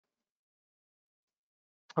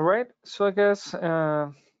All right, so I guess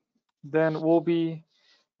then we'll be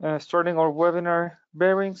starting our webinar,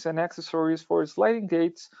 bearings and accessories for sliding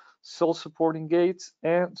gates, self-supporting gates,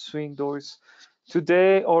 and swing doors.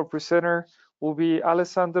 Today, our presenter will be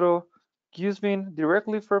Alessandro Guzmin,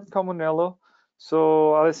 directly from Comunello.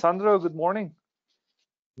 So, Alessandro, good morning.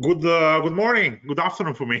 Good morning, good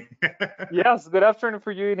afternoon for me. Yes, good afternoon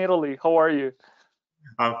for you in Italy. How are you?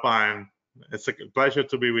 I'm fine. It's a pleasure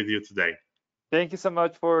to be with you today. Thank you so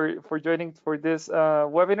much for joining for this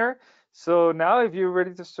webinar. So now, if you're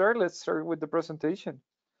ready to start, let's start with the presentation.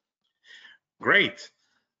 Great.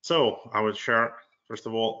 So I will share, first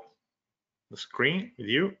of all, the screen with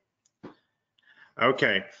you.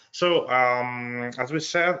 Okay, so as we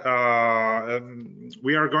said,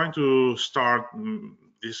 we are going to start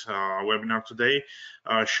this webinar today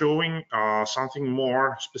showing something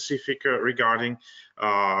more specific regarding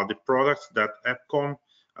the product that Epcom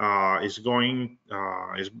is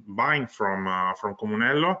buying from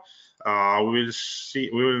Comunello. We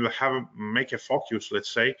will make a focus,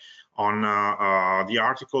 let's say, on the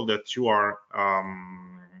article that you are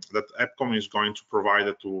that Epcom is going to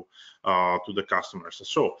provide to the customers.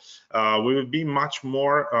 So we will be much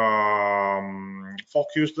more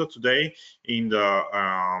focused today in the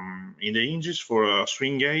hinges for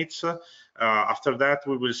swing gates. After that,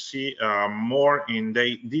 we will see more in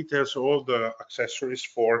the details all the accessories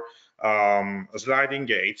for sliding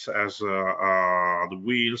gates, as the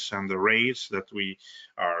wheels and the rails that we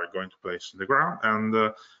are going to place in the ground. And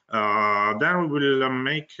then we will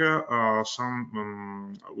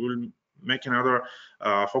we'll make another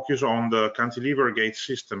focus on the cantilever gate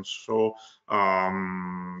systems, so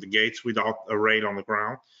the gates without a rail on the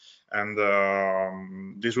ground. And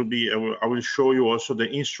this will be, I will show you also the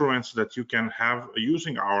instruments that you can have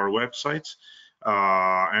using our websites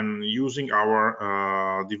and using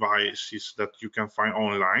our devices that you can find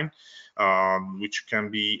online, which can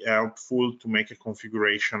be helpful to make a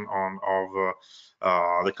configuration of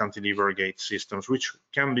the cantilever gate systems, which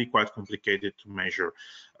can be quite complicated to measure.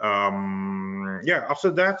 Yeah, after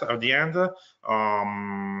that, at the end,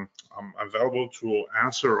 I'm available to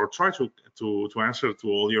answer or try to answer to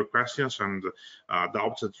all your questions and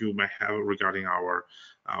doubts that you may have regarding our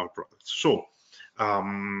products. So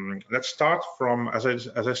let's start from, as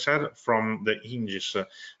I said, from the hinges.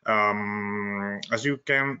 As you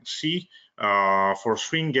can see, for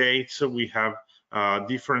swing gates, we have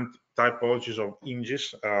different typologies of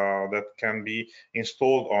hinges that can be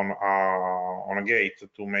installed on a gate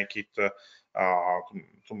to make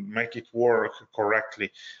it work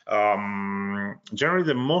correctly. Generally,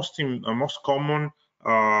 the most common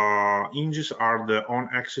hinges are the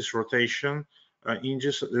on-axis rotation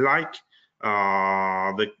hinges, like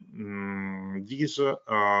these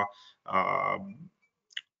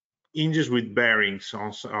hinges with bearings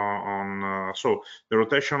on so the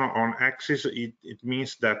rotation on axis, it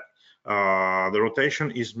means that the rotation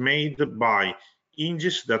is made by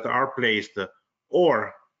hinges that are placed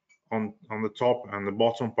or on the top and the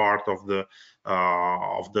bottom part of the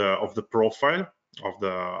profile of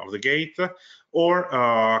the gate, or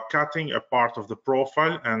cutting a part of the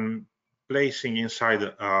profile and placing inside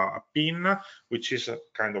a pin, which is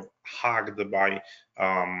kind of hugged by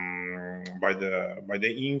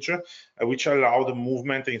the hinge, which allow the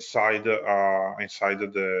movement inside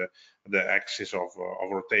the axis of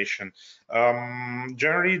rotation.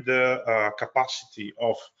 Generally, the capacity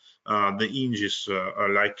of the hinges,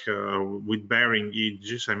 with bearing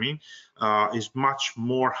hinges, I mean, is much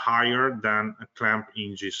more higher than clamp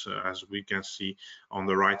hinges, as we can see on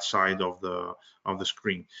the right side of the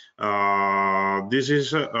screen. This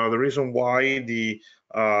is the reason why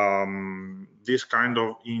this kind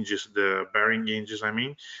of hinges, the bearing hinges, I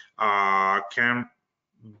mean, can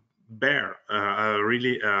bear a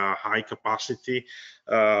really high capacity.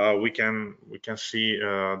 We can see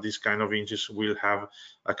this kind of hinges will have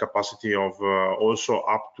a capacity of also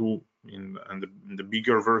up to, in the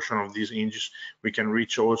bigger version of these hinges, we can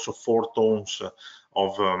reach also 4 tons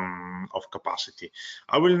of capacity.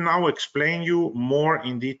 I will now explain you more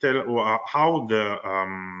in detail how the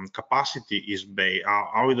capacity is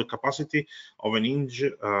how the capacity of an hinge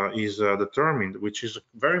is determined, which is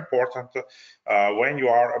very important when you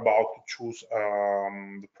are about to choose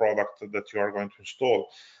the product that you are going to install.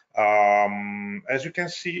 As you can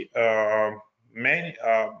see, many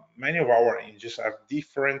of our hinges have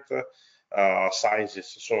different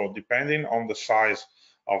sizes. So depending on the size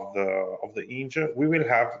of the hinge, we will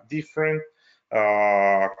have different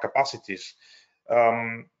capacities.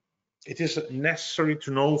 It is necessary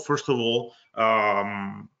to know, first of all,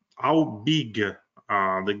 how big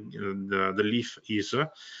the leaf is,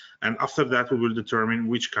 and after that we will determine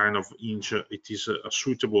which kind of hinge it is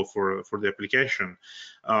suitable for the application.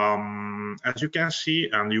 As you can see,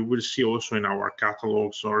 and you will see also in our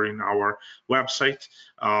catalogs or in our website,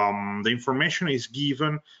 the information is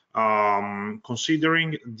given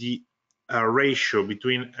considering the ratio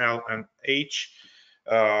between L and H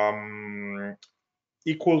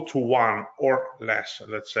equal to 1 or less,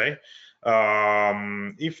 let's say.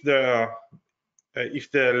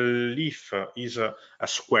 If the leaf is a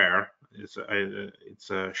square, it's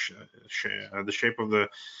the shape of the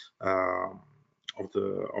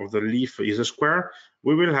leaf is a square,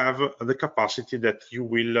 we will have the capacity that you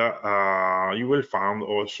will find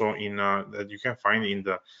also in that you can find in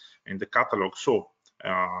the catalog. So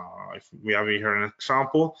if we have here an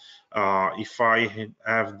example, if I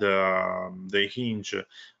have the hinge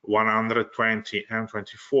 120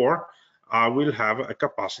 M24, I will have a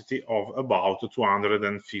capacity of about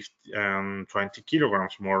 220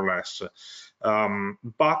 kilograms, more or less.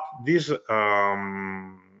 But this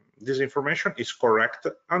information is correct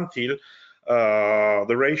until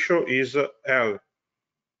the ratio is L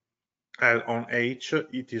on H,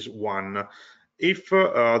 it is 1. If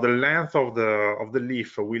the length of the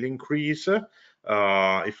leaf will increase,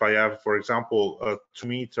 if I have, for example, 2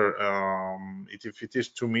 meter, if it is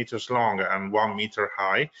 2 meters long and 1 meter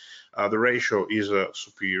high, the ratio is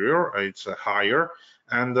superior, it's higher,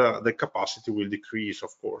 and the capacity will decrease,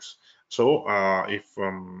 of course. So if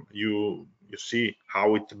you see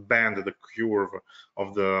how it bend the curve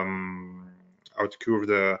of how it curve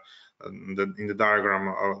in the diagram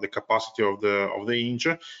of the capacity of the hinge,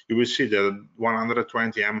 you will see that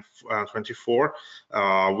 120 M24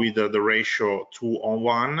 with the ratio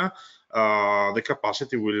 2:1, the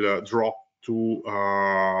capacity will drop to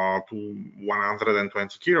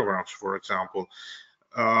 120 kilograms, for example.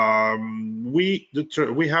 We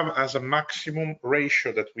have as a maximum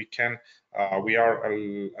ratio that we can we are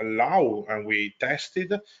allow and we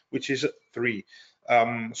tested, which is 3.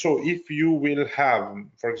 So if you will have,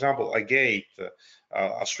 for example, a gate,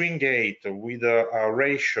 a swing gate with a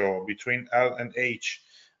ratio between L and H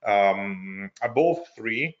above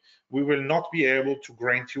 3, we will not be able to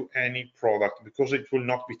grant you any product because it will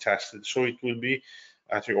not be tested. So it will be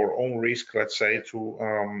at your own risk, let's say, to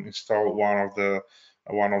install one of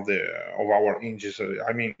our hinges.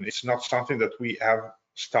 I mean, it's not something that we have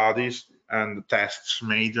studies and tests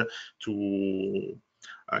made to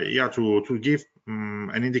give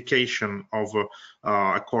an indication of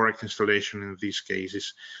a correct installation in these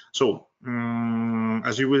cases. So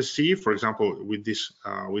as you will see, for example, with this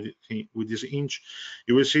hinge,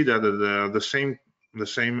 you will see that the same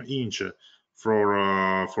hinge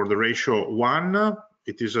for the ratio 1,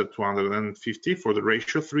 it is at 250. For the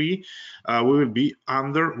ratio 3, we will be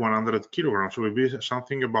under 100 kilograms. So it will be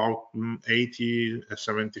something about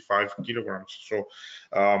 75 kilograms. So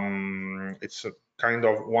it's kind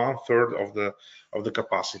of 1/3 of the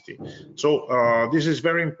capacity. So this is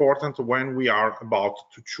very important when we are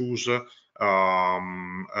about to choose a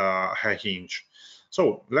hinge.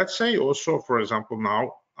 So let's say also, for example,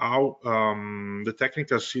 now how the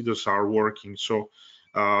technical schedules are working. So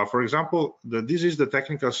for example, this is the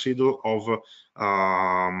technical schedule of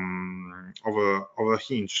a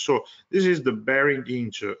hinge. So this is the bearing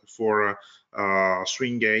hinge for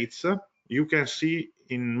swing gates. You can see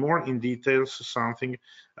in details something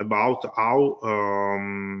about how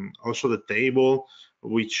also the table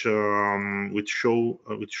which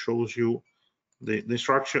shows you the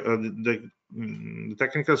structure, the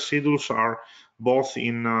technical schedules are both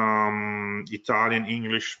in Italian,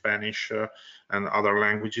 English, Spanish, and other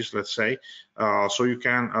languages, let's say. So you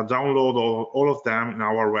can download all of them in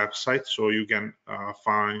our website. So you can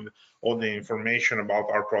find all the information about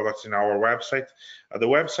our products in our website. The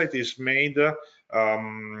website is made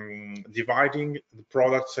dividing the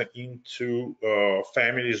products into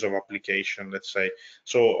families of application, let's say.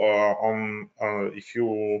 So if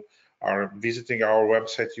you are visiting our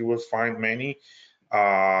website, you will find many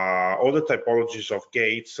all the typologies of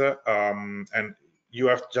gates, and you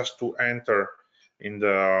have just to enter in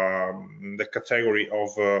the category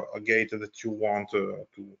of a gate that you want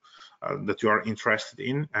that you are interested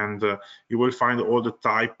in, and you will find all the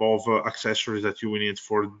type of accessories that you will need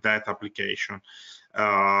for that application.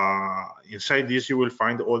 Inside this, you will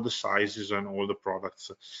find all the sizes and all the products.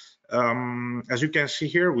 As you can see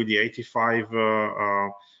here with the 85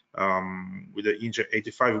 with the hinge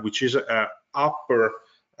 85, which is an upper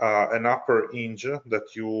hinge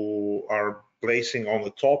that you are placing on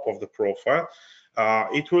the top of the profile,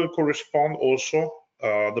 it will correspond also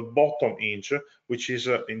the bottom hinge, which is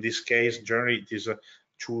in this case generally it is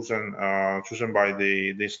chosen by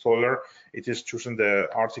the installer. It is chosen the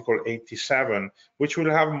article 87, which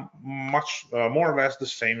will have much more or less the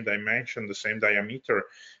same dimension, the same diameter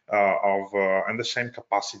and the same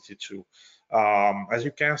capacity too. As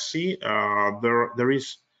you can see, there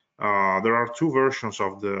are two versions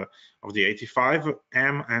of the 85,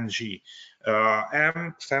 M and G.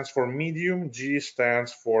 M stands for medium, G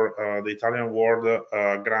stands for the Italian word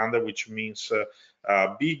grande, which means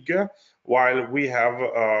big, while we have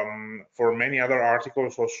for many other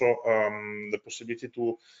articles also the possibility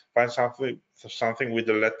to find something with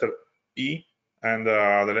the letter P, and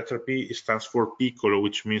the letter P stands for piccolo,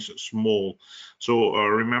 which means small. So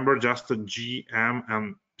remember just G, M,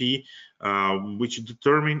 and P, which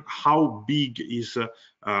determine how big is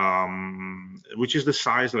which is the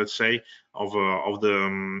size, let's say, of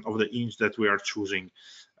the inch that we are choosing.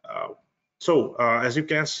 So as you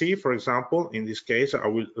can see, for example, in this case, I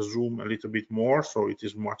will zoom a little bit more so it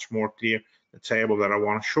is much more clear, the table that I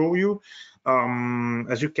want to show you.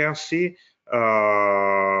 As you can see,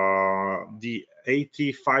 the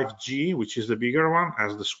 85G, which is the bigger one,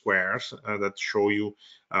 has the squares that show you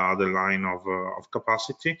the line of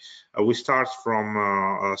capacity. We start from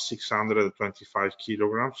 625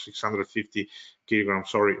 kilograms, 650 kilograms,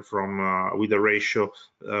 sorry, from with a ratio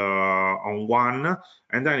on 1,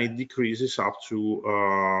 and then it decreases up to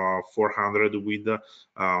 400 with the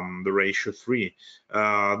ratio 3.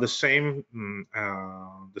 The same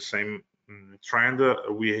trend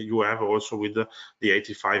you have also with the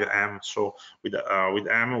 85M. So with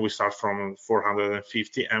M we start from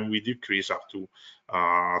 450 and we decrease up to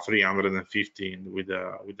 350 with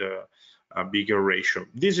a bigger ratio.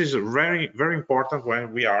 This is very important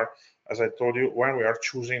when we are, as I told you, when we are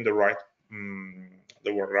choosing the right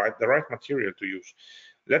material to use.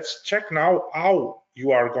 Let's check now how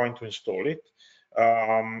you are going to install it.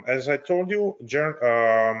 As I told you,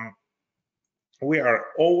 we are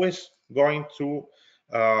always going to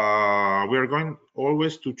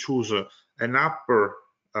choose an upper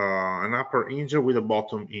hinge with a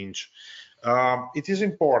bottom hinge. It is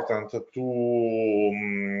important to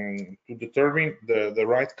determine the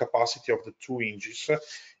right capacity of the two hinges.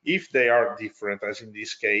 If they are different, as in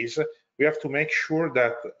this case, we have to make sure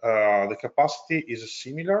that the capacity is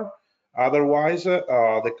similar. Otherwise,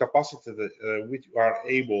 the capacity that we are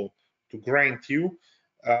able to grant you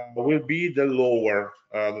will be the lower,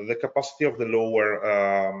 the capacity of the lower.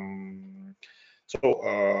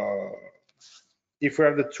 If we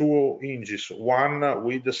have the two hinges, one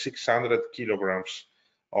with the 600 kilograms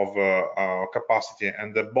of capacity,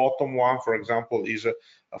 and the bottom one, for example, is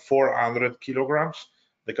 400 kilograms,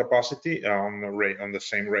 the capacity on the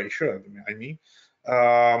same ratio, I mean,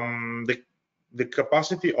 the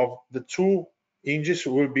capacity of the two hinges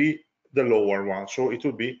will be the lower one, so it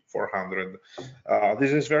will be 400.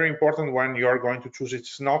 This is very important when you are going to choose.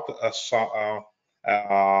 It's not a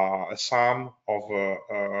sum of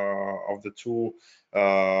the two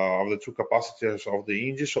capacities of the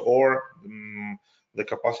hinges or the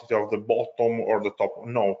capacity of the bottom or the top.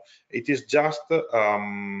 No, it is just the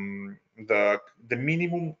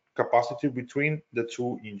minimum capacity between the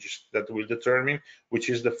two hinges that will determine which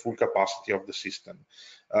is the full capacity of the system.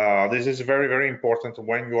 This is very important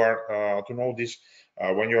when you are to know this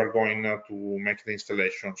when you are going to make the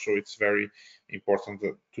installation. So it's very important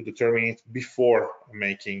to determine it before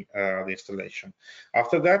making the installation.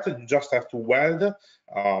 After that, you just have to weld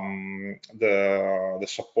the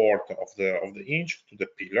support of the hinge to the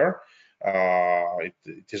pillar.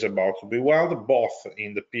 It is about to be welded both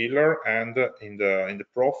in the pillar and in the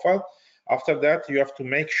profile. After that, you have to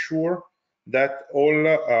make sure that all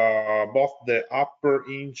both the upper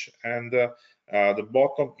hinge and the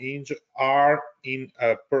bottom hinge are in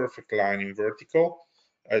a perfect line in vertical.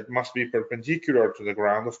 It must be perpendicular to the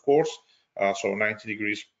ground, of course, so 90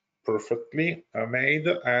 degrees perfectly made,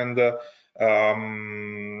 and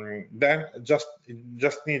then just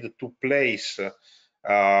need to place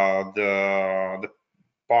the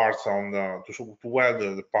parts on to weld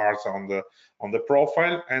the parts on the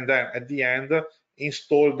profile, and then at the end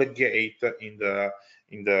install the gate in the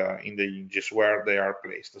hinges where they are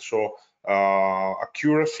placed. So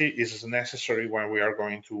accuracy is necessary when we are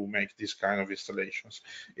going to make this kind of installations.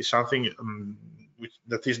 It's something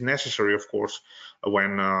that is necessary, of course,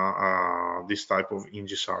 when this type of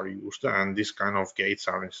hinges are used and this kind of gates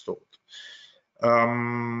are installed.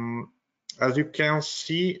 As you can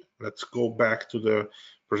see, let's go back to the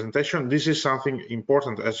presentation. This is something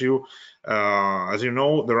important. As you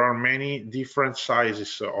know, there are many different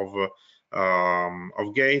sizes of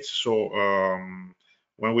gates. So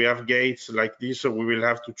when we have gates like this, we will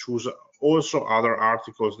have to choose also other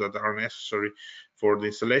articles that are necessary for the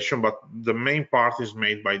installation, but the main part is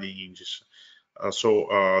made by the hinges.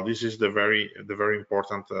 This is the very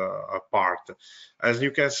important part. As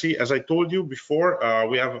you can see, as I told you before,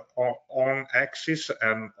 we have on axis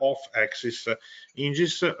and off axis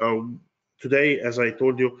hinges. Today, as I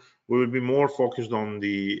told you, we will be more focused on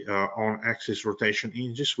the on axis rotation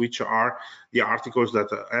hinges, which are the articles that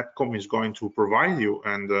EPCOM is going to provide you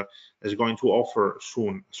and is going to offer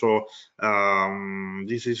soon. So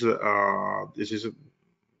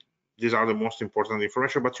these are the most important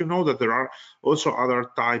information, but you know that there are also other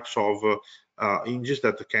types of hinges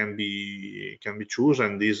that can be chosen,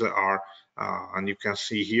 and these are and you can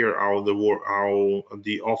see here how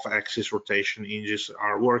the off-axis rotation hinges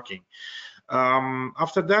are working.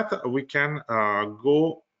 After that, we can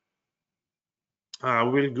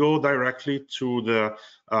we'll go directly to the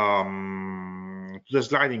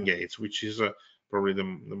sliding gates, which is probably the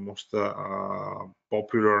most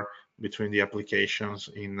popular between the applications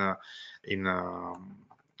in the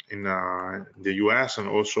US and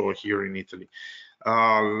also here in Italy.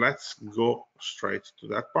 Let's go straight to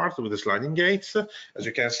that part with the sliding gates. As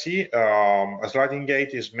you can see, a sliding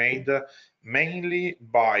gate is made mainly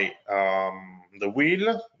by the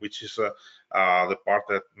wheel, which is the part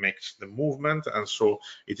that makes the movement, and so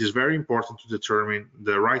it is very important to determine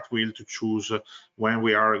the right wheel to choose when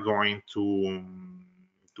we are going to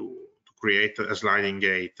create a sliding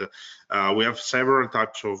gate. We have several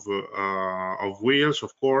types of wheels,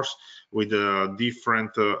 of course, with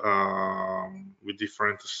different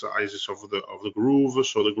sizes of the groove.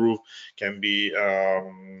 So the groove can be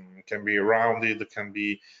rounded, can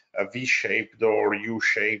be V-shaped or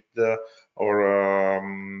U-shaped, or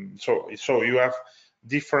so you have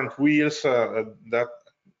different wheels that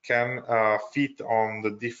can fit on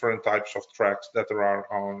the different types of tracks that there are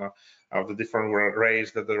on the different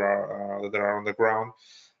rails that there are on the ground.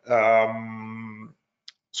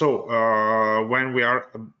 When we are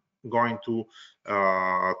going to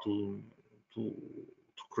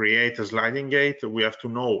create a sliding gate, we have to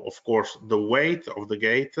know, of course, the weight of the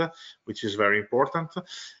gate, which is very important,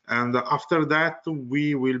 and after that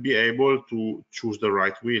we will be able to choose the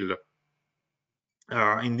right wheel.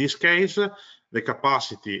 In this case, the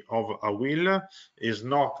capacity of a wheel is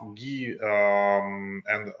not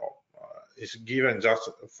is given just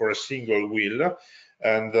for a single wheel,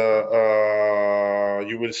 and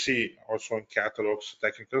you will see also in catalogs,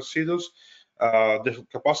 technical schedules, the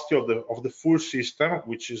capacity of the full system,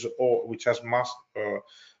 which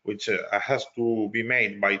has to be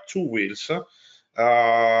made by two wheels.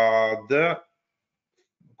 The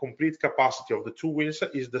complete capacity of the two wheels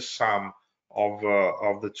is the sum of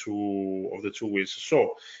the two wheels.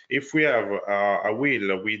 So if we have a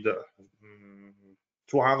wheel with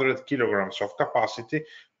 200 kilograms of capacity,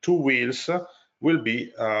 two wheels will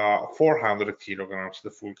be 400 kilograms, the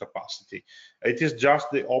full capacity. It is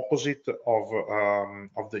just the opposite of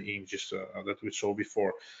the hinges that we saw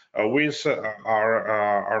before. Wheels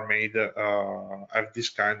are made have this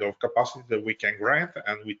kind of capacity that we can grant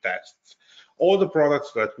and we test. All the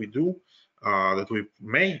products that we do, that we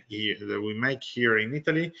make here in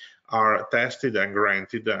Italy, are tested and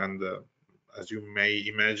granted, and as you may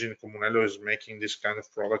imagine, Comunello is making this kind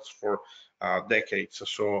of products for decades.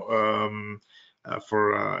 So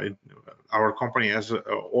our company has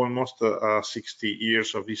almost 60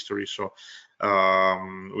 years of history. So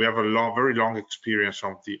we have a very long experience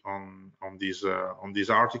on these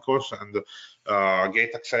articles, and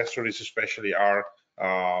gate accessories especially are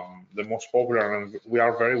the most popular, and we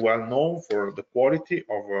are very well known for the quality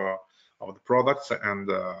of the products and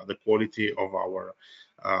the quality of our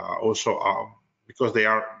because they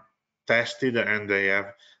are tested and they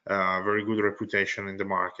have very good reputation in the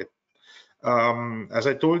market. As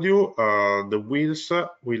I told you, the wheels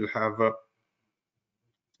will have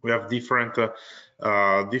we have different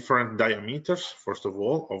diameters. First of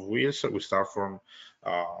all, of wheels, we start from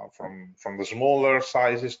the smaller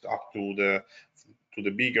sizes up to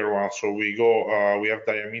the bigger ones. So we have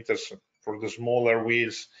diameters for the smaller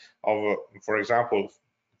wheels of, for example,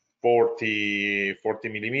 40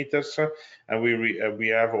 millimeters, and we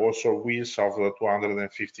have also wheels of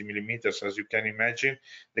 250 millimeters. As you can imagine,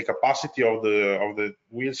 the capacity of the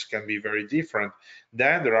wheels can be very different.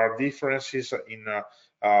 Then there are differences in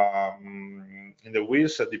the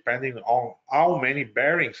wheels depending on how many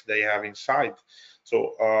bearings they have inside.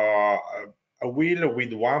 So a wheel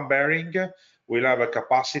with one bearing will have a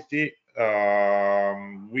capacity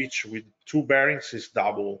which with two bearings is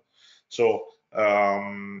double. So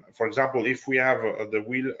for example, if we have the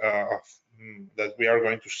wheel that we are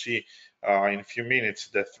going to see in a few minutes,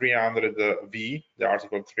 the 300V, the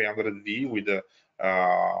article 300V with a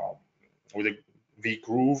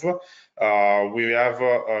V-groove. We have,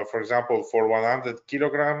 for example, for 100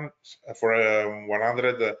 kilograms, for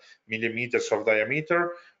 100 millimeters of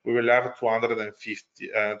diameter, we will have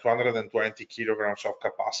 220 kilograms of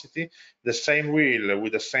capacity. The same wheel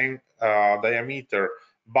with the same diameter,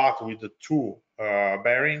 but with the two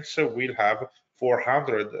bearings, will have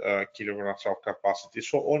 400 kilograms of capacity,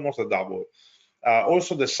 so almost a double.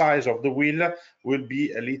 Also, the size of the wheel will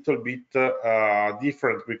be a little bit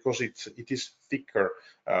different because it is thicker.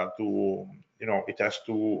 It has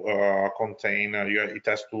to contain. It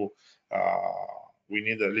has to. We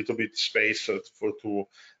need a little bit space to put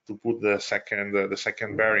the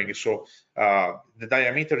second bearing. So the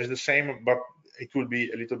diameter is the same, but it will be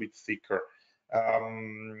a little bit thicker.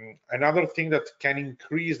 Another thing that can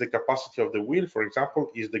increase the capacity of the wheel, for example,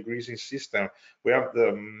 is the greasing system. We have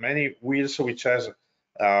many wheels which has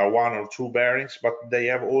one or two bearings, but they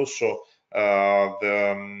have also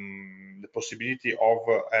the possibility of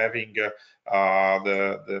having to have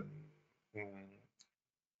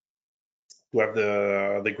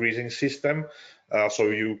the greasing system, so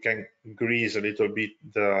you can grease a little bit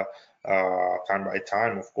time by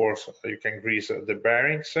time. Of course, you can grease the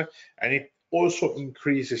bearings, and it also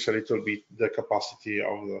increases a little bit the capacity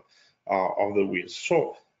of the wheels.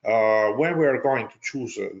 So when we are going to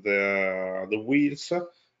choose the wheels,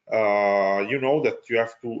 you know that you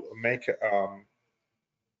have to make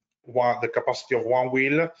the capacity of one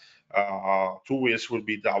wheel. Two wheels will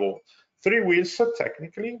be double. Three wheels,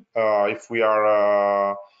 technically, if we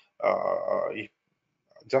are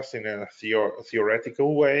just in a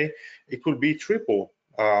theoretical way, it will be triple.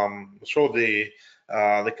 So the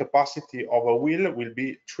capacity of a wheel will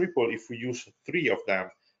be triple if we use three of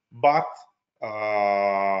them. But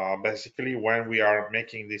basically, when we are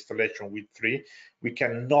making the installation with three, we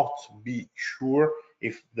cannot be sure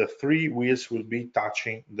if the three wheels will be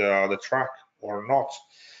touching the track or not.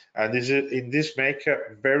 And this make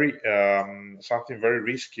very something very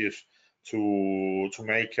risky to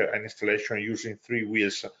make an installation using three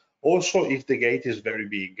wheels. Also, if the gate is very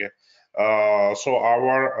big.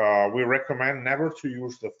 So we recommend never to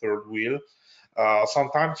use the third wheel.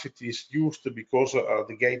 Sometimes it is used because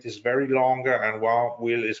the gate is very long and one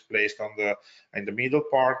wheel is placed in the middle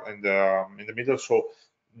part and in the middle. So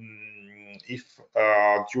if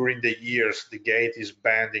during the years the gate is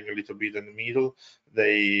bending a little bit in the middle,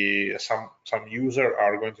 some user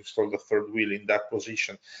are going to install the third wheel in that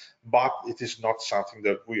position. But it is not something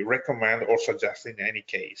that we recommend or suggest in any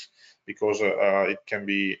case, because it can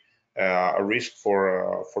be a risk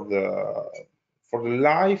for the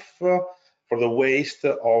life, for the waste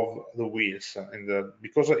of the wheels,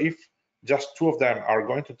 because if just two of them are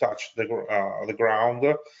going to touch the ground,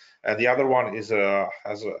 and the other one has a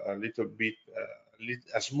little bit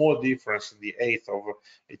a small difference in the eighth of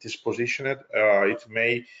it is positioned, it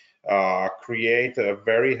may create a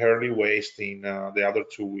very early waste in the other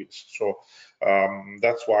two wheels. So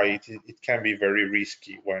that's why it can be very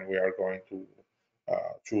risky when we are going to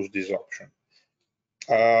choose this option.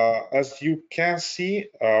 As you can see,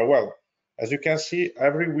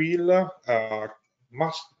 every wheel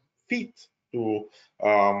must fit to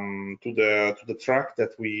the track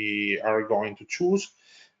that we are going to choose.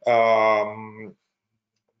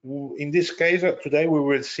 In this case, today we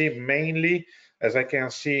will see mainly, as I can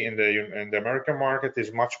see in the American market,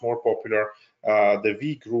 is much more popular the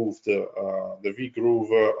V-groove, the V-groove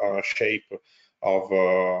shape of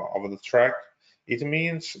the track. It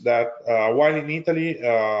means that while in Italy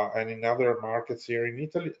and in other markets here in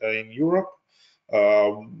Italy, in Europe,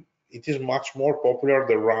 it is much more popular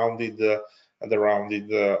the rounded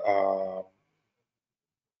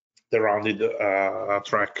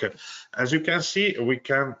track. As you can see, we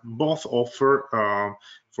can both offer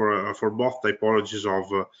for both typologies of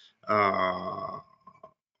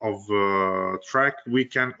track, we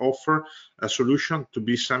can offer a solution to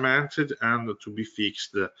be cemented and to be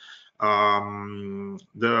fixed.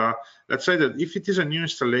 Let's say that if it is a new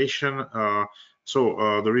installation,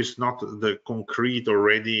 there is not the concrete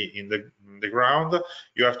already in the ground,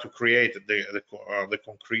 you have to create the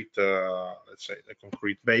concrete, let's say the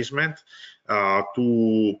concrete basement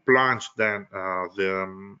to plunge then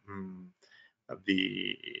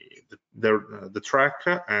the track,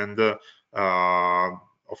 and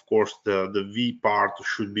of course the V part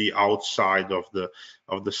should be outside of the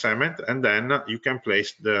cement, and then you can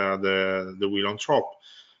place the wheel on top.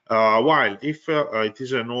 While if it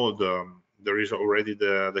is an old there is already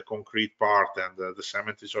the concrete part and the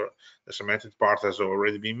cemented part has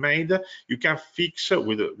already been made, you can fix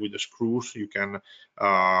with the screws, you can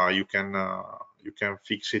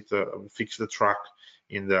fix it, fix the track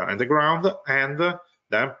in the ground, and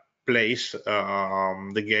then place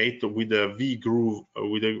the gate with a V groove,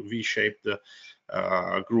 with a V-shaped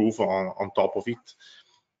groove on top of it.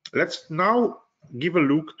 Let's now give a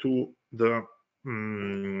look to the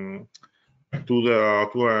to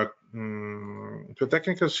a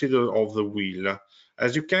technical consider of the wheel.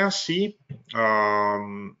 As you can see,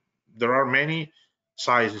 there are many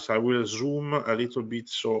sizes. I will zoom a little bit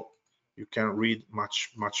so you can read much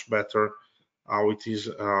better how it is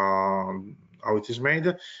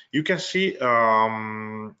made. You can see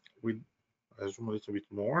with I zoom a little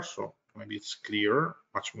bit more, so maybe it's clear,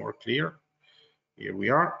 much more clear. Here we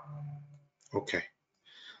are. Okay.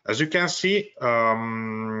 As you can see,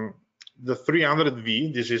 the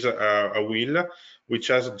 300V, this is a wheel which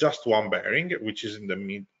has just one bearing, which is in the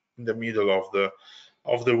middle of the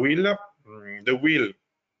wheel. The wheel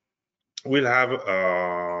will have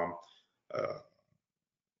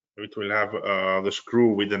the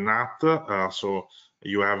screw with the nut, so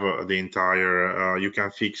you have the entire. You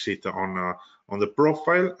can fix it on the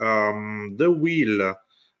profile. The wheel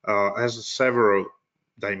has several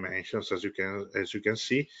dimensions, as you can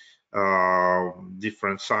see,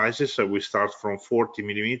 different sizes. So we start from 40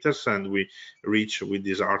 millimeters and we reach with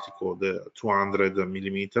this article the 200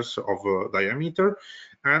 millimeters of diameter.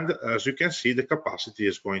 And as you can see, the capacity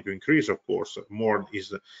is going to increase, of course.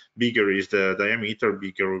 Bigger is the diameter,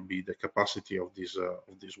 bigger will be the capacity of these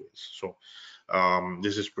wheels. So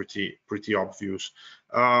this is pretty obvious.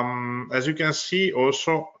 As you can see,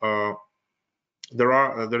 also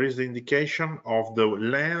there is the indication of the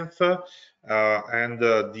length and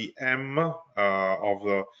the M of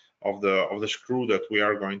the screw that we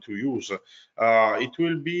are going to use. It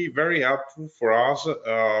will be very helpful for us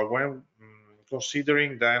when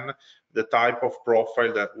considering then the type of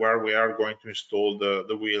profile where we are going to install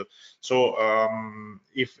the wheel. So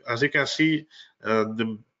if, as you can see,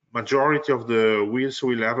 the majority of the wheels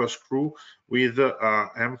will have a screw with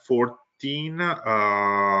M14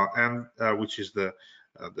 and which is the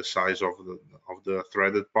size of the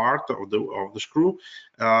threaded part of the screw,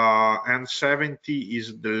 and 70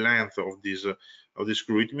 is the length of this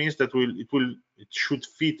screw. It means that it should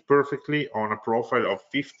fit perfectly on a profile of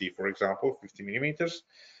 50, for example, 50 millimeters.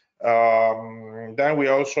 Then we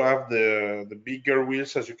also have the bigger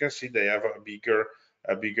wheels. As you can see, they have a bigger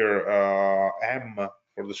M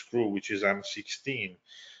for the screw, which is M16.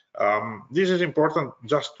 This is important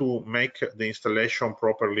just to make the installation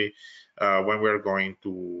properly when we're going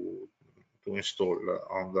to install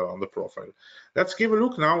on the profile. Let's give a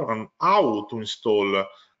look now on how to install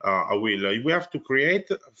a wheel. We have to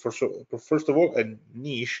create first of all a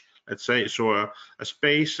niche, let's say, so a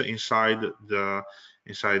space inside the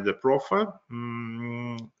profile.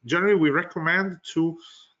 Generally, we recommend to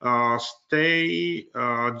stay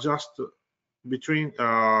just between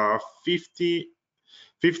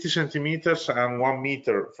 50 centimeters and 1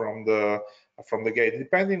 meter from the gate,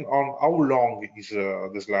 depending on how long is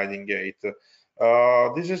the sliding gate.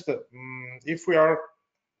 This is if we are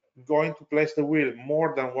going to place the wheel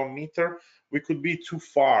more than 1 meter, we could be too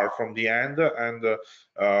far from the end, and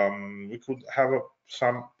we could have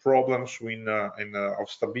some problems of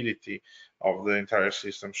stability of the entire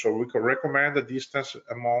system. So we could recommend a distance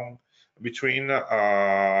between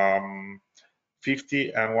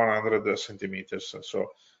 50 and 100 centimeters.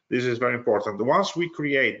 So this is very important. Once we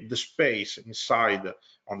create the space inside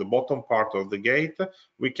on the bottom part of the gate,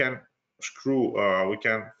 we can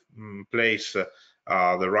place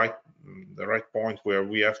the right point where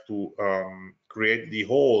we have to create the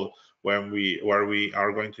hole where we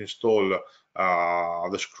are going to install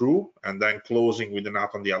the screw, and then closing with the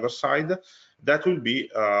nut on the other side. That will be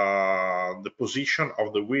the position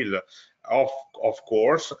of the wheel. Of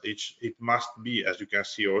course, it must be, as you can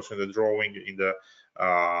see also in the drawing,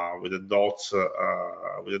 with the dots,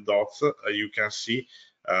 you can see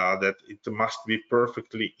that it must be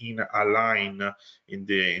perfectly in a line in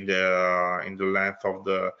the length of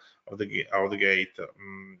the gate.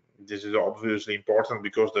 This is obviously important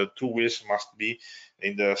because the two wheels must be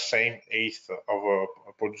in the same eighth of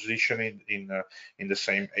positioning in the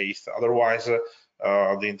same eighth. Otherwise,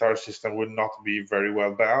 the entire system will not be very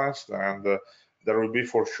well balanced, and there will be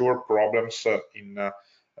for sure problems in the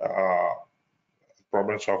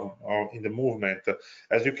movement.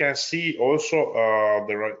 As you can see, also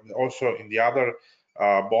there are also in the other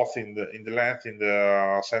both in the length, in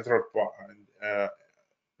the central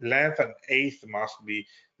length and eighth must be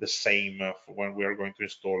the same when we are going to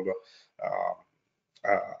install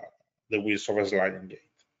the wheels of a sliding gate.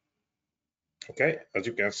 Okay, as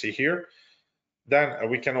you can see here, Then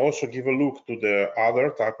we can also give a look to the other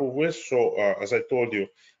type of wheels. So as I told you,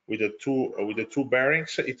 with the two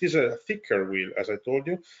bearings, it is a thicker wheel, as I told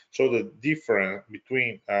you. So the difference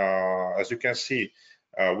between, as you can see,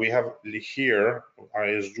 we have here,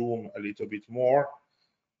 I zoom a little bit more,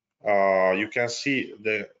 you can see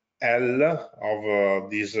the L of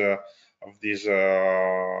this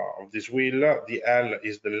wheel. The L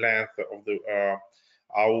is the length of the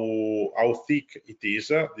how thick it is.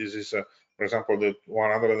 This is, for example, the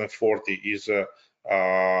 140 is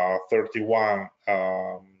 31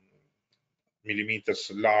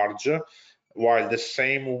 millimeters large, while the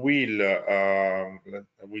same wheel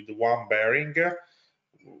with one bearing,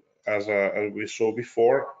 as we saw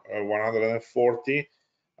before, 140,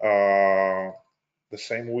 the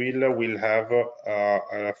same wheel will have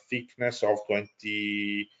a thickness of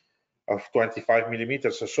 25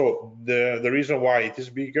 millimeters. So the reason why it is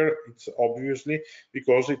bigger, it's obviously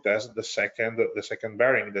because it has the second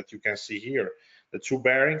bearing that you can see here. The two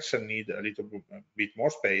bearings need a little bit more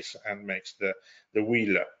space and makes the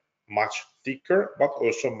wheel much thicker, but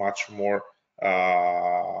also much more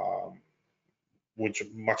with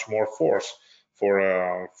much more force for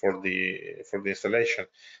the installation.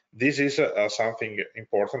 This is something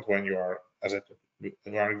important when you are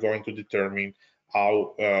going to determine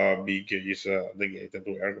how big is the gate that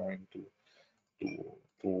we are going to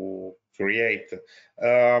create.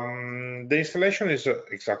 The installation is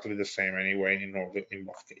exactly the same anyway in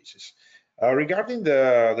both cases. Regarding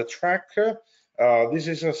the track, this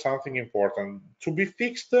is something important to be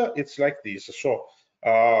fixed. It's like this. So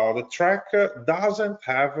the track doesn't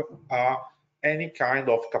have any kind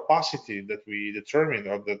of capacity that we determine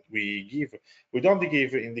or that we give. We don't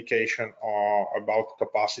give indication about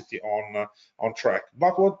capacity on track.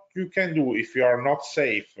 But what you can do if you are not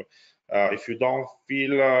safe, if you don't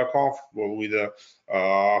feel comfortable with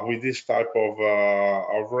this type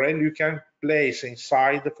of rail, you can place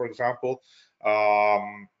inside, for example, a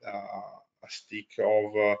stick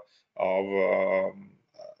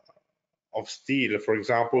of steel, for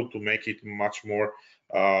example, to make it much more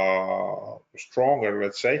stronger,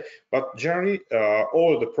 let's say. But generally,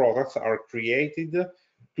 all the products are created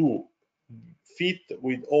to fit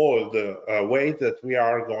with all the weight that we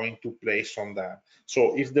are going to place on them.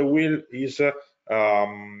 So if the wheel is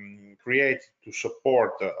created to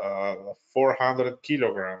support 400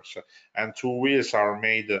 kilograms and two wheels are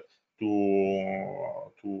made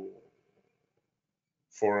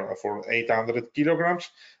for 800 kilograms,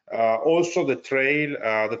 also the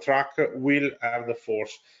track will have the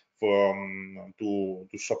force to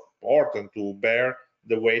support and to bear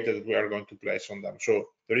the weight that we are going to place on them. So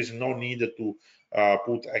there is no need to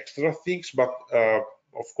put extra things, but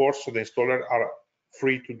of course the installer are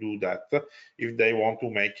free to do that if they want to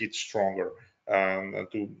make it stronger and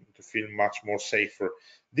to feel much more safer.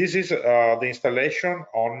 This is the installation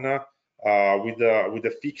on with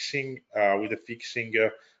the fixing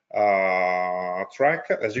track.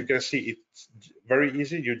 As you can see, it's very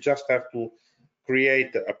easy. You just have to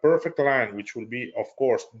create a perfect line, which will be, of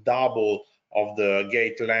course, double of the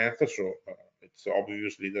gate length. So it's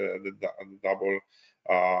obviously the double.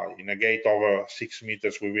 In a gate of 6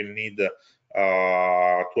 meters, we will need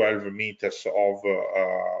 12 meters of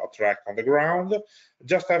track on the ground.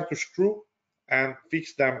 Just have to screw and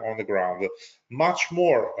fix them on the ground. Much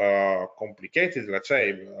more complicated, let's say.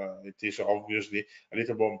 It is obviously a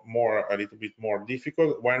little bit more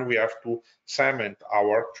difficult when we have to cement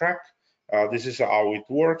our track. This is how it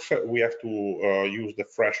works. We have to use the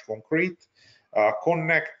fresh concrete,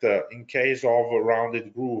 connect in case of a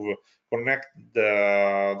rounded groove, connect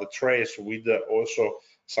the trace with also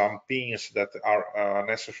some pins that are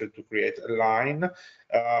necessary to create a line.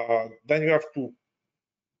 Then you have to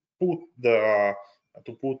put the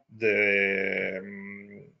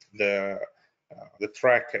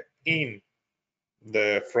track in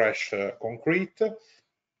the fresh concrete,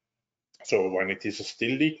 so when it is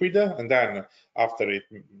still liquid, and then after it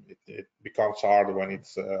becomes hard when it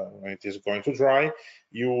is going to dry,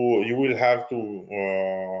 you will have to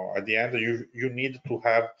at the end you need to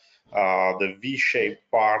have the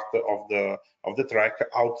V-shaped part of the track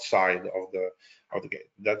outside of the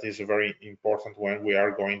gate. That is very important when we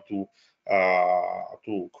are going to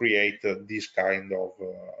create this kind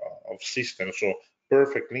of system. So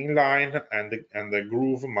perfectly in line, and the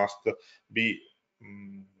groove must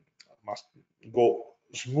go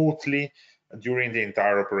smoothly during the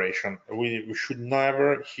entire operation. We should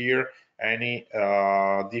never hear any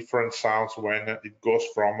different sounds when it goes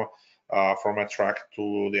from a track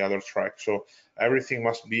to the other track. So everything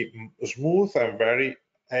must be smooth and very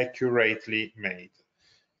accurately made.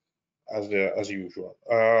 as usual.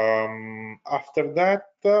 After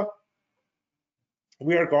that,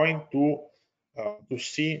 we are going to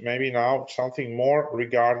see maybe now something more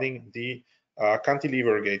regarding the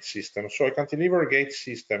cantilever gate system. So a cantilever gate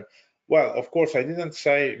system, well, of course, I didn't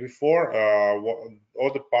say before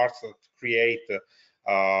all the parts that create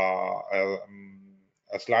a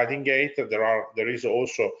sliding gate. There is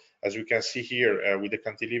also, as you can see here with the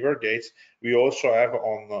cantilever gates, we also have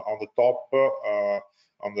on the top,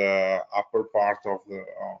 on the upper part of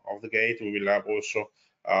the gate, we will have also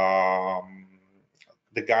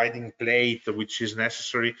the guiding plate, which is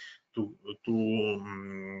necessary to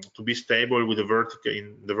be stable with the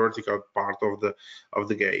vertical part of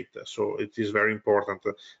the gate. So it is very important.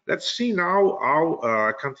 Let's see now how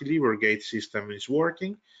a cantilever gate system is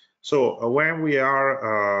working. So when we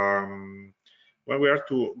are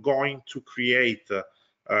going to create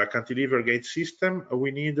a cantilever gate system,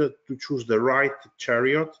 we need to choose the right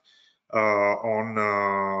chariot on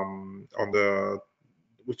the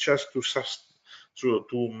which has to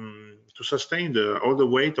sustain all the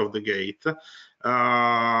weight of the gate.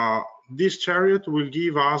 This chariot will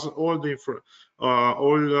give us all the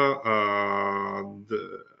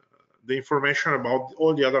information about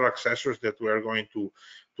all the other accessories that we are going to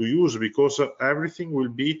use, because everything will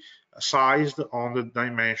be sized on the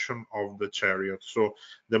dimension of the chariot. So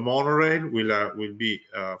the monorail will be,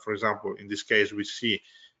 for example, in this case, we see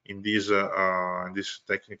in this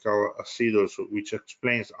technical CIDOS, which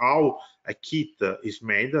explains how a kit is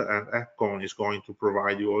made, and EPCON is going to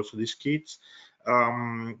provide you also these kits.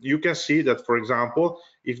 You can see that, for example,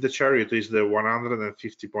 if the chariot is the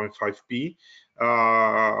 150.5P,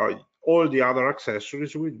 all the other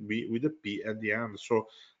accessories will be with a P at the end. So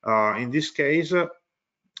in this case,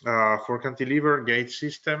 for cantilever gate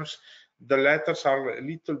systems, the letters are a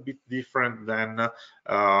little bit different than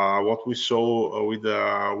what we saw with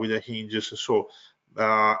the hinges. So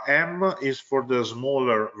M is for the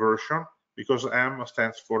smaller version, because M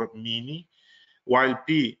stands for mini, while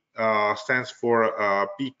P stands for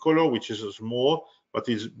piccolo, which is small but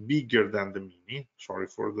is bigger than the mini. Sorry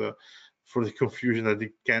for the confusion that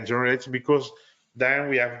it can generate, because then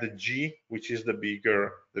we have the G, which is the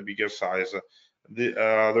bigger size.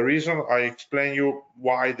 The reason I explain you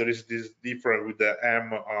why there is this difference with the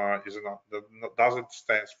M doesn't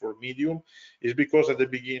stand for medium is because at the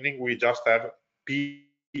beginning we just have P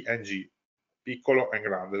and G, piccolo and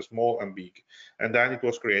grande, small and big, and then it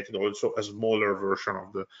was created also a smaller version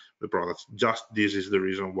of the products. Just this is the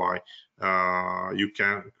reason why you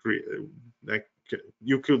can create,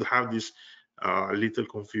 you could have this little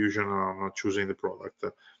confusion on choosing the product.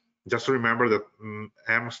 Just remember that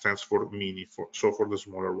M stands for mini, so for the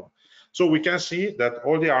smaller one. So we can see that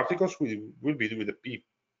all the articles will be with a P.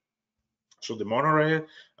 So the monorail,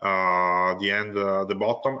 the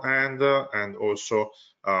bottom end, and also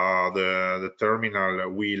the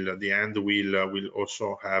terminal wheel, the end wheel will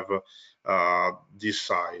also have this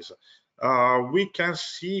size. We can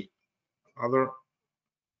see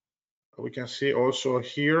also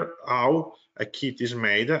here how a kit is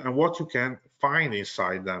made and what you can find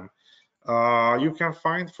inside them. You can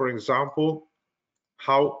find, for example,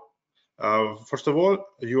 how first of all,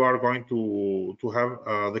 you are going to have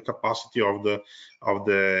the capacity of the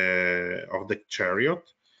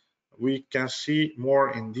chariot. We can see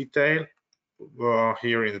more in detail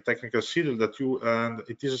here in the technical sheet that and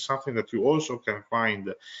it is something that you also can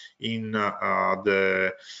find in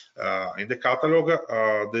the catalog.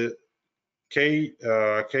 The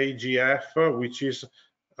KGF, which is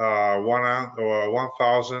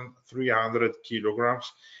 1,300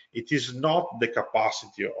 kilograms. It is not the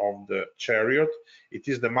capacity of the chariot. It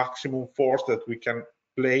is the maximum force that we can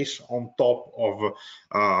place on top of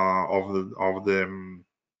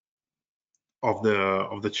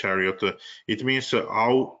the chariot. It means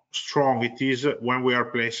how strong it is when we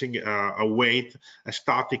are placing a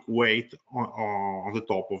static weight on the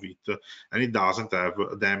top of it, and it doesn't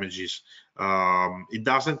have damages. It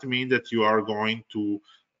doesn't mean that you are going to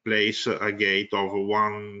place a gate of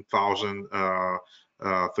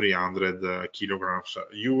 1,300 kilograms.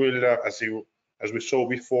 You will, as we saw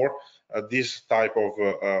before, this type of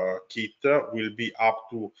kit will be up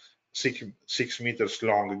to 6 meters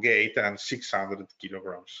long gate and 600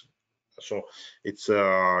 kilograms. So it's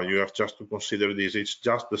you have just to consider this. It's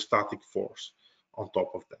just the static force on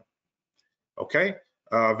top of them. Okay,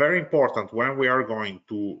 very important when we are going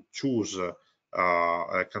to choose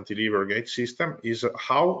a cantilever gate system is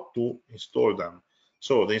how to install them.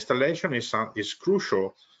 So the installation is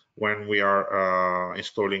crucial when we are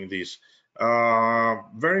installing this.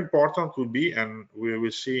 Very important will be, and we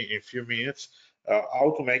will see in a few minutes,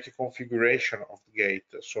 how to make a configuration of the gate.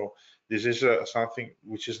 So this is something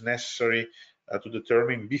which is necessary to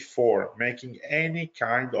determine before making any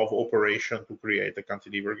kind of operation to create a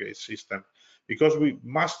cantilever gate system, because we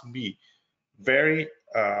must be very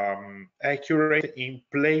accurate in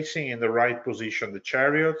placing in the right position the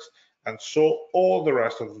chariots, and so all the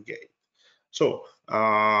rest of the gate. So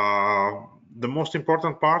the most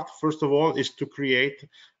important part, first of all, is to create,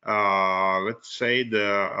 let's say,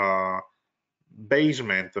 the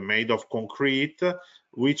basement made of concrete,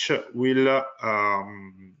 which will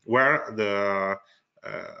where the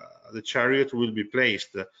chariot will be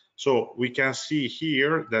placed. So we can see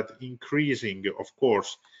here that increasing, of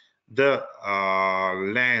course, the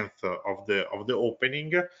length of the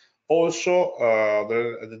opening, also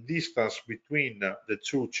the distance between the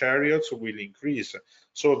two chariots will increase.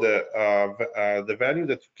 So the value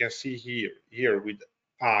that you can see here with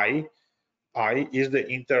I is the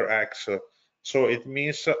inter-X. So it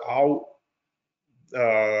means how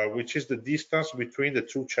which is the distance between the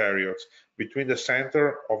two chariots, between the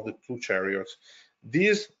center of the two chariots.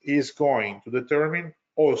 This is going to determine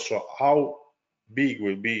also how big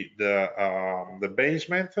will be the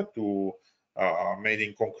basement to made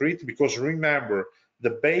in concrete, because remember,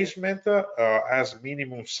 the basement has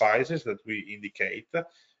minimum sizes that we indicate,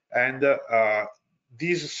 and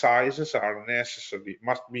these sizes are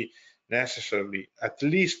must be necessarily at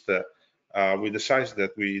least with the size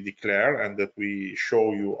that we declare and that we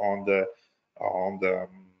show you on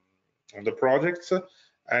the projects.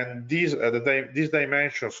 And these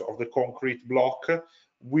dimensions of the concrete block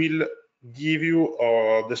will give you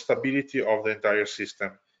the stability of the entire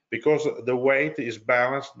system, because the weight is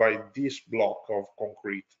balanced by this block of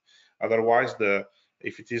concrete. Otherwise,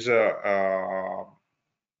 if it is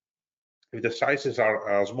if the sizes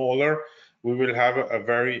are smaller, we will have a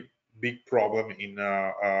very big problem in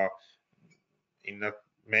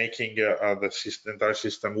making the entire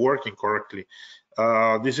system working correctly.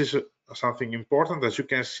 This is something important. As you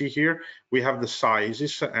can see here, we have the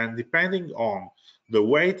sizes, and depending on the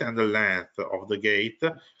weight and the length of the gate,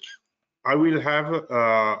 I will have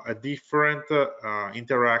a different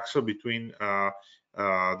interaction between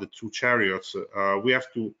the two chariots. We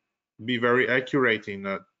have to be very accurate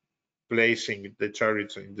in placing the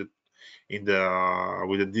chariots with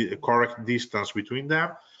the correct distance between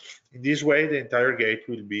them. In this way, the entire gate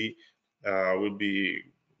will be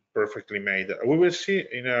perfectly made. We will see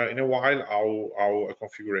in a while how a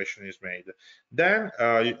configuration is made. Then,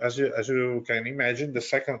 as you can imagine, the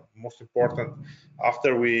second most important,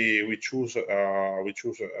 after we choose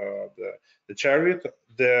the chariot,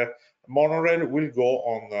 the monorail will go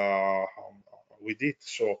on with it.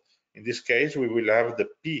 So in this case, we will have the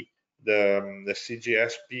P, the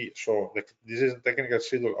CGSP. So this is the technical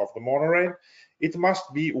schedule of the monorail. It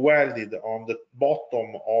must be welded on the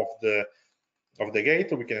bottom of the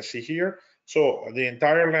gate. We can see here. So the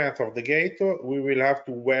entire length of the gate, we will have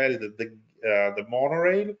to weld the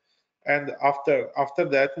monorail, and after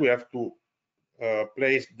that we have to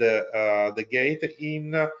place the gate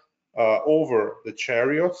in over the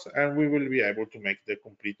chariots, and we will be able to make the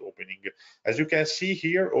complete opening. As you can see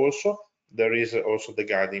here, also there is also the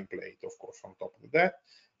guiding plate, of course, on top of that.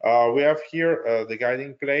 We have here the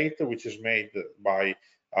guiding plate, which is made by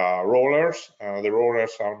rollers. The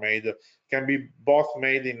rollers can be both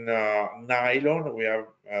made in nylon. We have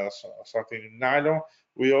something in nylon.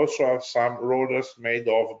 We also have some rollers made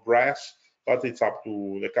of brass, but it's up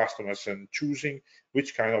to the customers and choosing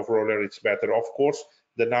which kind of roller it's better. Of course,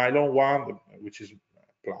 the nylon one, which is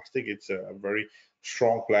plastic, it's a very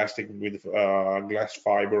strong plastic with glass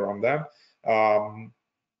fiber on them.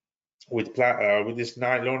 With this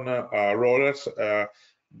nylon rollers,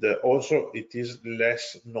 also it is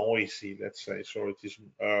less noisy, let's say. So it is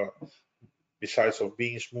besides of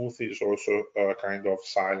being smooth, it is also a kind of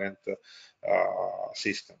silent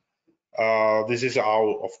system. This is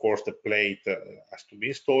how, of course, the plate has to be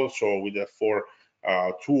installed. So with the 2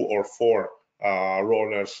 or 4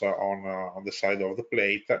 rollers on the side of the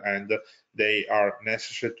plate, and they are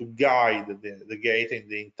necessary to guide the gate in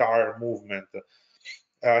the entire movement.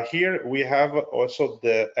 Here we have also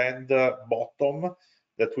the end bottom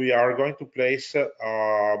that we are going to place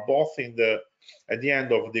both at the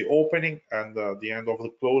end of the opening and the end of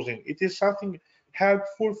the closing. It is something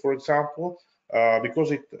helpful, for example,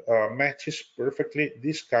 because it matches perfectly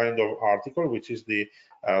this kind of article, which is the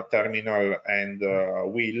terminal end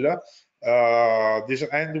wheel. This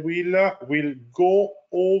end wheel will go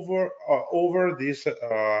over this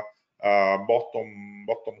bottom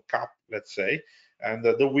cap, let's say, and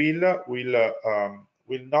the wheel will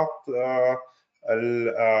not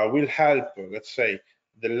will help, let's say,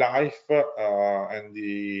 the life and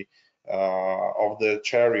the of the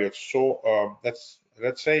chariot. So let's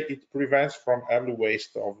say it prevents from early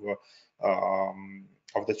waste of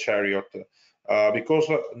the chariot, because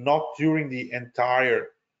not during the entire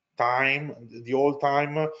time, the whole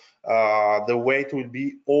time, the weight will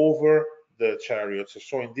be over the chariots.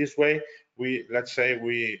 So in this way, let's say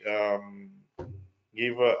we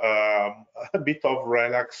give a bit of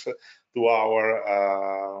relax to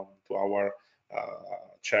our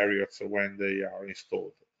chariots when they are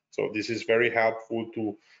installed. So this is very helpful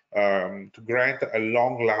to grant a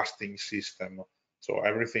long-lasting system. So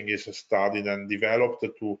everything is studied and developed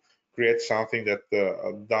to create something that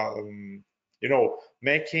you know,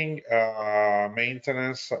 making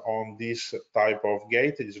maintenance on this type of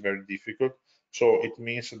gate is very difficult. So it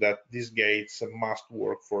means that these gates must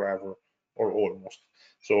work forever, or almost.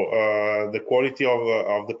 So the quality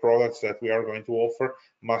of the products that we are going to offer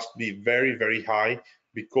must be very, very high,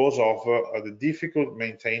 because of the difficult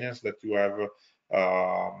maintenance that you have,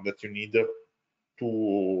 that you need that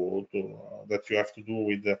you have to do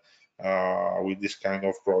with this kind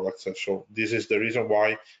of products. So this is the reason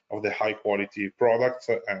why of the high quality products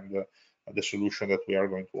and the solution that we are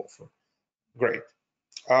going to offer. Great.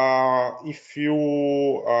 If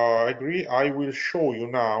you agree, I will show you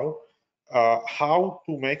now how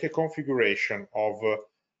to make a configuration of a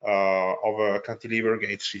cantilever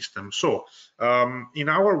gate system. So in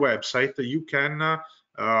our website, you can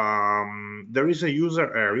there is a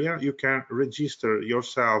user area. You can register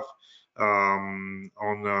yourself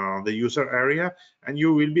on the user area, and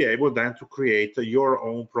you will be able then to create your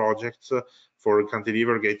own projects for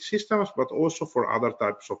cantilever gate systems, but also for other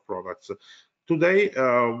types of products. Today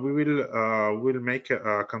we will make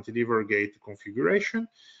a cantilever gate configuration.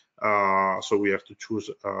 So we have to choose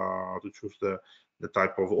the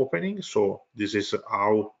type of opening. So this is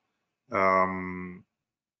how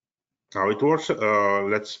it works.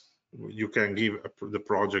 You can give the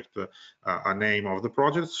project a name of the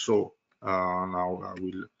project. So now I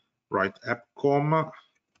will write EPCOM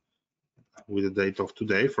with the date of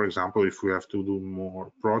today. For example, if we have to do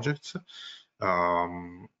more projects,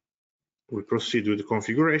 we proceed with the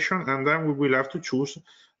configuration, and then we will have to choose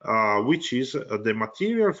which is the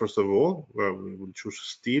material. First of all, we will choose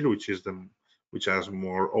steel, which has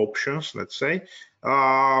more options, let's say.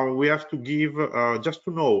 We have to give, just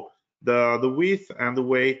to know, the width and the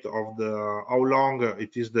weight of how long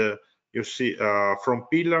it is, you see, from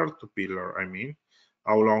pillar to pillar, I mean,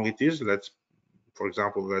 how long it is. For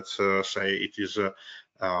example, let's say it is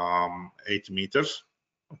 8 meters,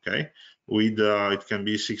 okay. With it can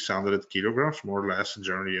be 600 kilograms, more or less,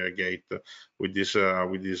 generally a gate with this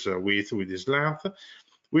width, with this length.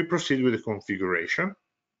 We proceed with the configuration.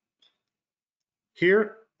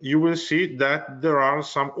 Here you will see that there are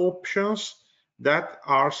some options that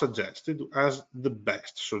are suggested as the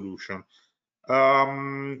best solution.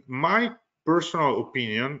 My personal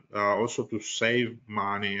opinion, also to save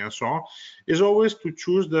money and so on, is always to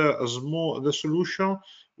choose the solution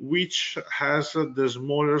which has the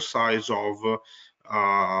smaller size of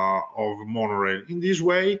monorail. In this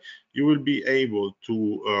way, you will be able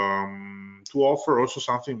to offer also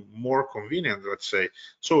something more convenient, let's say.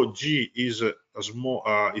 So G is a small,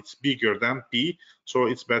 it's bigger than P, so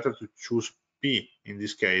it's better to choose P in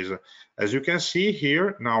this case. As you can see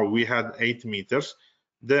here, now we had 8 meters.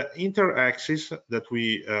 The inter-axis that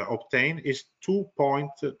we obtain is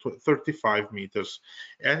 2.35 meters,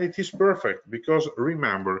 and it is perfect because,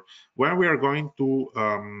 remember, when we are going to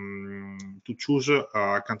choose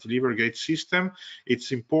a cantilever gate system,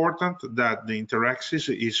 it's important that the inter-axis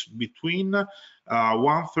is between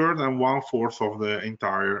 1/3 and 1/4 of the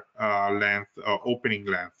entire length, opening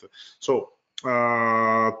length. So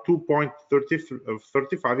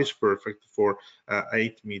 2.35 is perfect for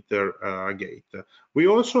 8-meter gate. We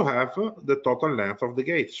also have the total length of the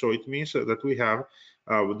gate, so it means that we have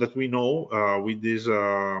that we know with this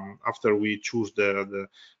after we choose the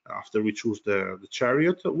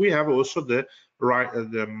chariot, we have also the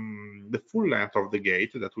full length of the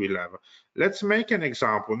gate that we'll have. Let's make an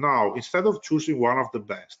example now. Instead of choosing one of the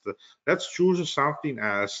best, let's choose something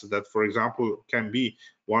else that, for example, can be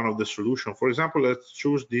one of the solution. For example, let's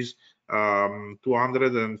choose this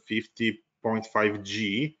 250.5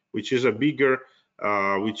 G, which is a bigger,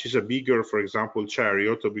 for example,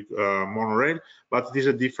 chariot, monorail, but it is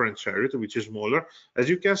a different chariot, which is smaller. As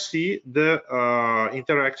you can see, the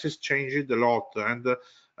inter-axis changed a lot, and the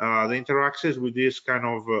inter-axis with this kind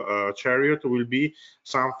of chariot will be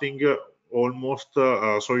something almost,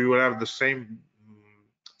 so you will have the same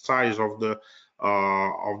size of the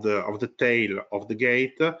tail of the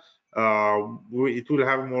gate, it will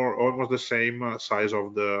have almost the same size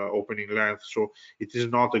of the opening length, so it is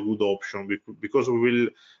not a good option because we will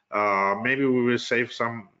maybe we will save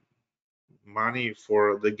some money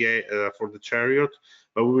for the chariot,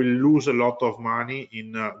 but we will lose a lot of money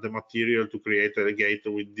in the material to create a gate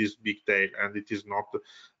with this big tail, and it is not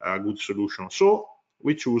a good solution. So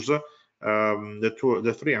we choose the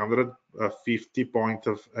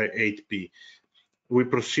 350.8p. We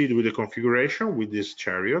proceed with the configuration with this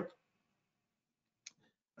chariot.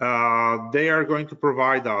 They are going to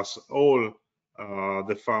provide us all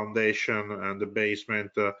the foundation and the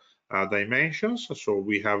basement dimensions. So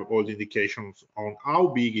we have all the indications on how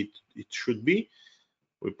big it should be.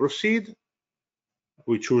 We proceed.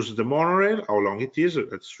 We choose the monorail, how long it is.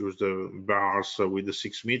 Let's choose the bars with the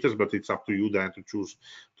 6 meters, but it's up to you then to choose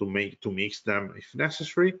to mix them if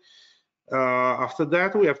necessary. After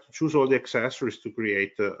that, we have to choose all the accessories to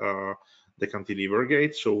create the cantilever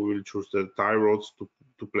gate. So we will choose the tie rods to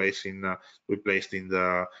place in we placed in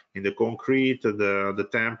the concrete, the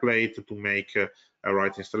template to make a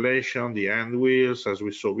right installation, the end wheels as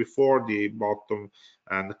we saw before, the bottom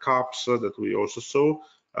and the cups that we also saw,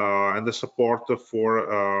 and the support for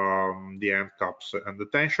the end cups and the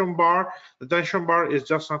tension bar. The tension bar is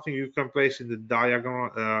just something you can place in the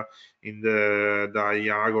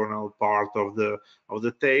diagonal part of the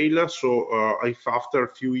tail. So if after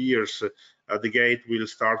a few years the gate will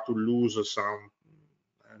start to lose some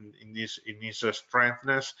in this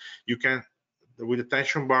strengthness, you can, with the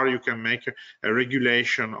tension bar, you can make a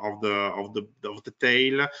regulation of the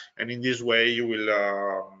tail, and in this way you will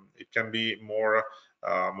it can be more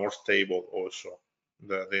stable also,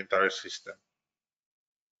 the entire system.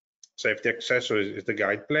 Safety accessories is the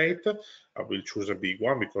guide plate. I will choose a big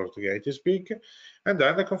one because the gate is big, and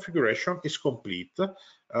then the configuration is complete.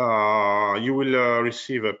 You will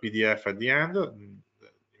receive a PDF at the end. You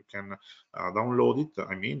can download it.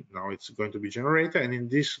 I mean, now it's going to be generated, and in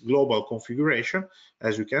this global configuration,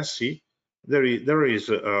 as you can see,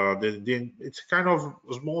 it's kind of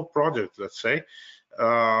a small project, let's say,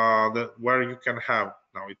 where you can have,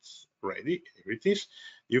 now it's ready, here it is.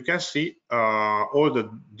 You can see all the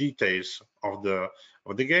details of the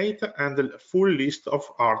gate and the full list of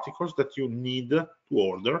articles that you need to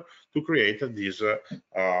order to create this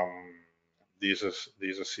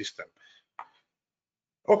system.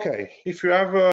 Okay, if you have